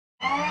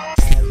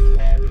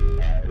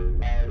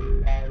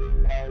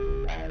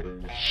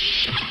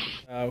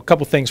A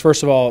couple things.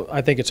 First of all,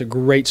 I think it's a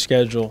great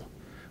schedule.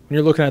 When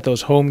you're looking at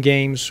those home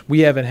games, we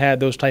haven't had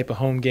those type of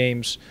home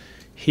games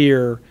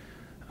here.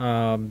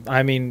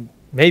 I mean,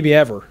 maybe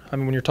ever. I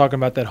mean, when you're talking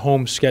about that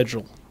home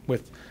schedule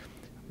with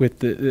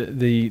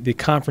the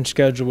conference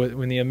schedule,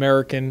 when the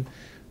American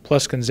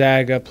plus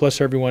Gonzaga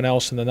plus everyone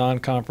else in the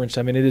non-conference,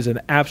 I mean, it is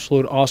an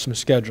absolute awesome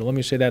schedule. Let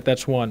me say that.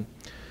 That's one.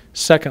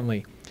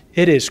 Secondly,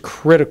 it is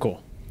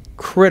critical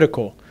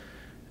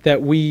that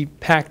we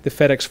pack the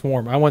FedEx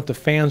Forum. I want the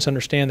fans to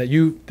understand that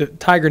the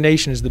Tiger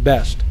Nation is the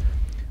best.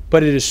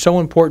 But it is so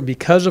important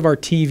because of our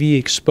TV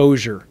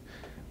exposure,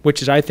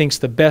 which is, I think,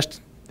 the best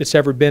it's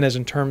ever been as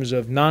in terms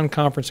of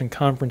non-conference and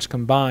conference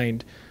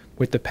combined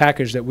with the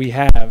package that we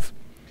have.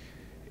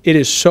 It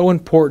is so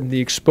important, the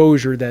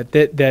exposure,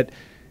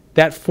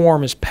 that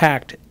forum is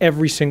packed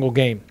every single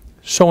game.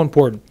 So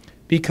important.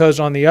 Because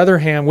on the other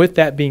hand, with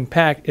that being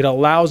packed, it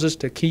allows us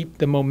to keep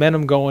the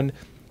momentum going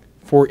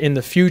for in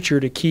the future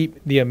to keep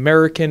the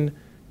American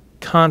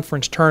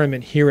Conference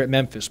tournament here at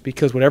Memphis,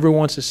 because what everyone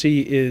wants to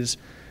see is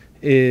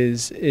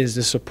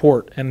the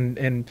support,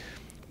 and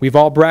we've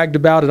all bragged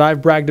about it.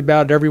 I've bragged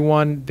about it.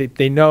 Everyone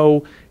they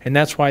know, and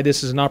that's why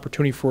this is an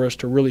opportunity for us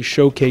to really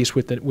showcase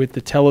with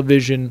the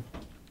television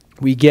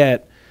we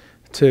get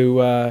to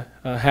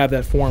have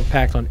that forum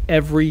packed on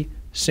every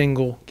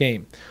single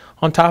game.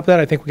 On top of that,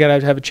 I think we got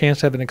to have a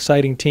chance to have an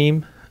exciting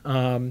team.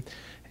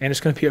 And it's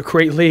going to be a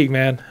great league,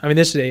 man. I mean,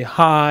 this is a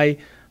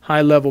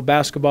high-level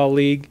basketball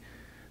league.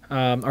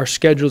 Our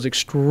schedule is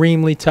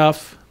extremely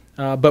tough,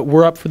 but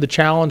we're up for the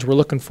challenge. We're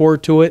looking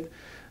forward to it.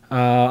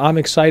 I'm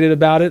excited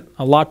about it.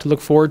 A lot to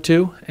look forward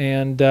to,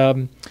 and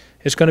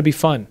it's going to be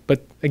fun.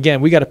 But again,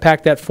 we got to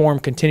pack that form,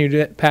 continue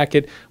to pack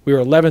it. We were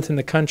 11th in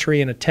the country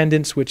in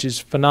attendance, which is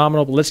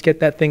phenomenal. But let's get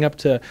that thing up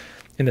to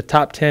in the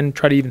top 10.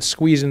 Try to even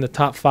squeeze in the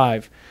top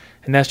 5.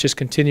 And that's just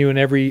continuing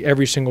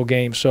every single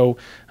game. So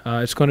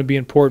it's going to be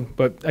important.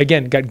 But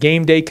again, got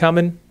game day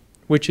coming,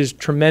 which is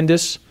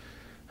tremendous.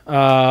 You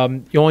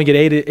only get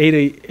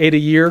eight a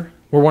year.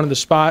 We're one of the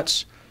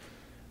spots.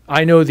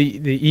 I know the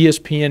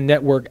ESPN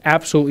network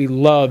absolutely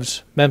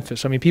loves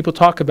Memphis. I mean, people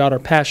talk about our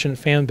passionate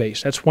fan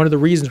base. That's one of the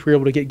reasons we're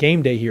able to get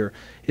game day here,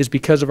 is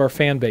because of our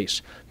fan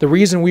base. The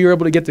reason we were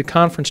able to get the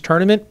conference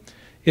tournament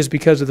is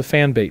because of the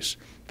fan base.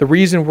 The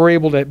reason we're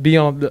able to be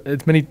on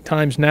as many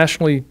times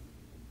nationally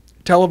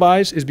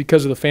televised is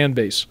because of the fan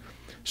base.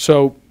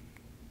 So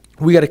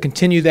we got to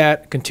continue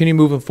that, continue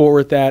moving forward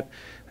with that,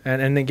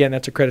 and again,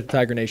 that's a credit to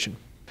Tiger Nation.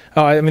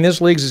 I mean, this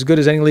league's as good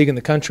as any league in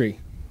the country.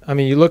 I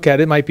mean, you look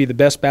at it, it might be the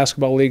best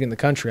basketball league in the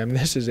country. I mean,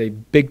 this is a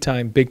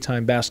big-time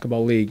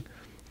basketball league.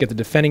 Get the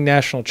defending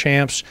national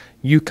champs,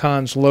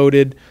 UConn's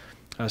loaded,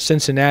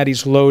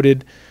 Cincinnati's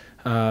loaded.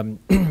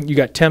 You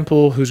got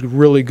Temple, who's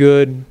really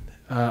good,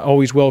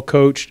 always well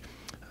coached.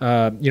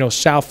 You know,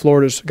 South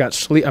Florida's got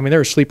I mean, they're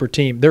a sleeper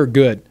team. They're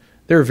good.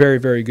 They're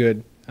very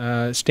good.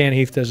 Stan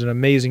Heath does an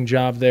amazing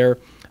job there.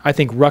 I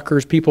think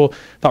Rutgers, people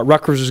thought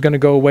Rutgers was going to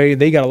go away.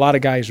 They got a lot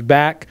of guys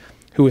back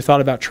who had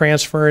thought about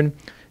transferring,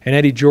 and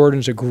Eddie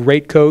Jordan's a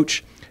great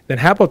coach. Then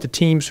how about the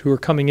teams who are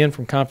coming in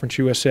from Conference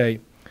USA?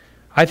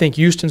 I think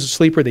Houston's a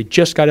sleeper. They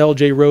just got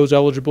L.J. Rose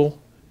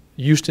eligible.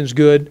 Houston's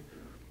good.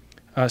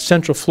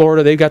 Central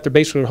Florida, they've got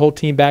basically their whole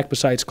team back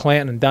besides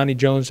Clanton, and Donnie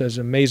Jones does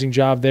an amazing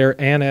job there,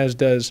 and as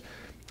does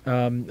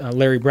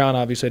Larry Brown,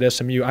 obviously, at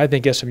SMU. I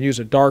think SMU is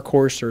a dark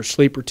horse or a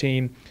sleeper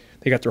team.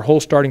 They got their whole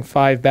starting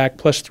 5 back,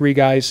 plus 3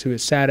 guys who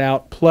have sat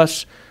out,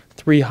 plus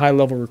 3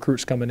 high-level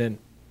recruits coming in.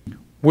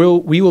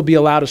 We will be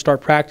allowed to start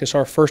practice.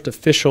 Our first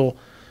official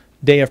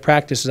day of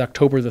practice is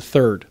October the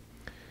 3rd.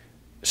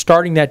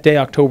 Starting that day,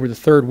 October the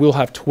 3rd, we'll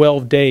have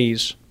 12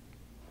 days.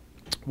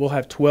 We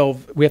have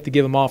to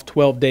give them off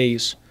 12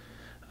 days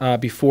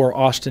before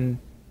Austin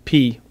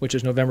P, which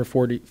is November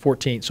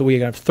 14th. So we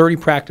have 30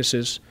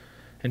 practices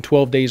and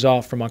 12 days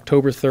off from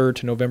October 3rd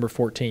to November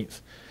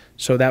 14th.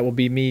 So that will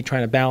be me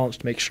trying to balance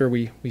to make sure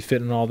we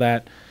fit in all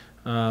that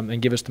and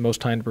give us the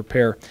most time to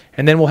prepare.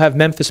 And then we'll have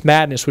Memphis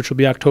Madness, which will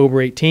be October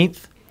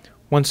 18th.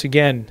 Once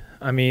again,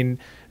 I mean,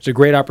 it's a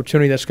great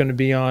opportunity that's going to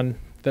be on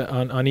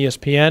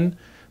ESPN,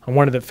 on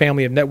one of the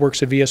family of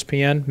networks of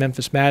ESPN,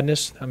 Memphis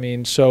Madness. I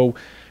mean, so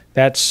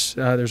that's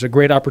there's a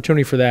great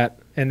opportunity for that,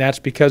 and that's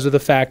because of the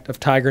fact of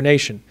Tiger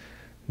Nation.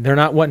 They're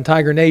not wanting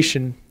Tiger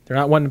Nation. They're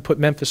not wanting to put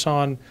Memphis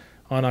on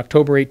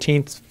October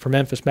 18th for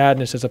Memphis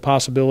Madness as a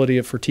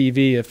possibility for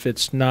TV if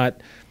it's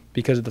not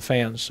because of the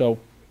fans. So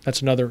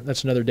that's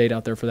another date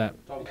out there for that.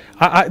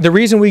 The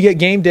reason we get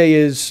game day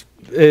is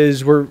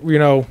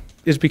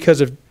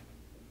because of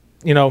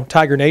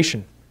Tiger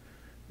Nation.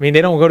 I mean,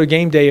 they don't go to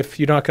game day if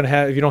you don't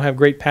have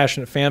great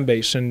passionate fan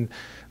base, and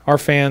our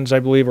fans,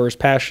 I believe, are as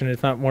passionate,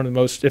 if not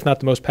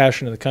the most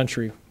passionate in the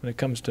country when it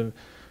comes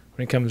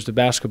to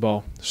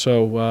basketball.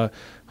 So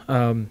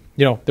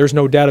there's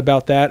no doubt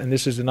about that, and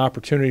this is an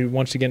opportunity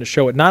once again to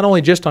show it, not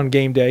only just on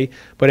game day,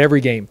 but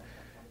every game.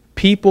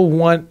 People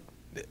want,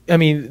 I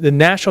mean, the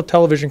national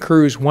television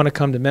crews want to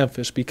come to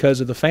Memphis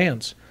because of the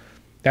fans.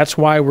 That's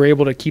why we're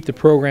able to keep the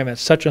program at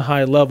such a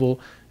high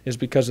level is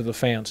because of the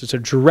fans. It's a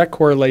direct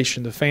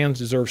correlation. The fans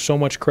deserve so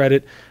much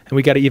credit, and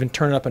we got to even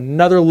turn it up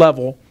another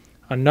level,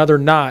 another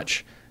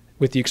notch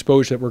with the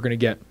exposure that we're going to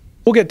get.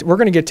 We're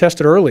going to get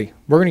tested early.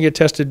 We're going to get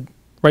tested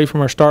right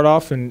from our start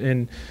off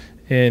in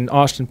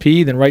Austin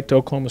Peay, then right to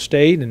Oklahoma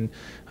State, and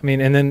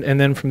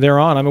then from there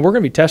on. I mean, we're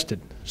going to be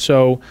tested.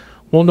 So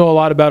we'll know a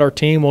lot about our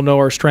team. We'll know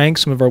our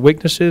strengths, some of our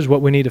weaknesses,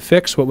 what we need to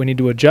fix, what we need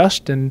to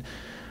adjust.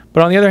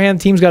 But on the other hand,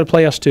 the team's got to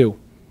play us too.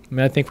 I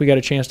mean, I think we got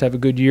a chance to have a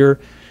good year.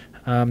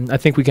 I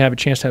think we can have a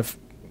chance to have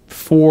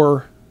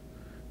 4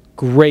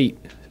 great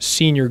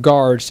senior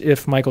guards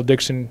if Michael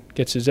Dixon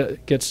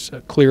gets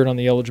cleared on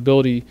the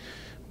eligibility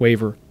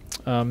waiver.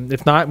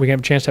 If not, we can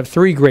have a chance to have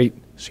 3 great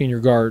senior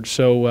guards.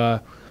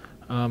 So,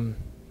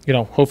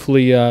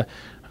 hopefully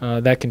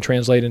that can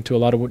translate into a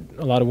lot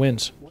of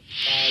wins.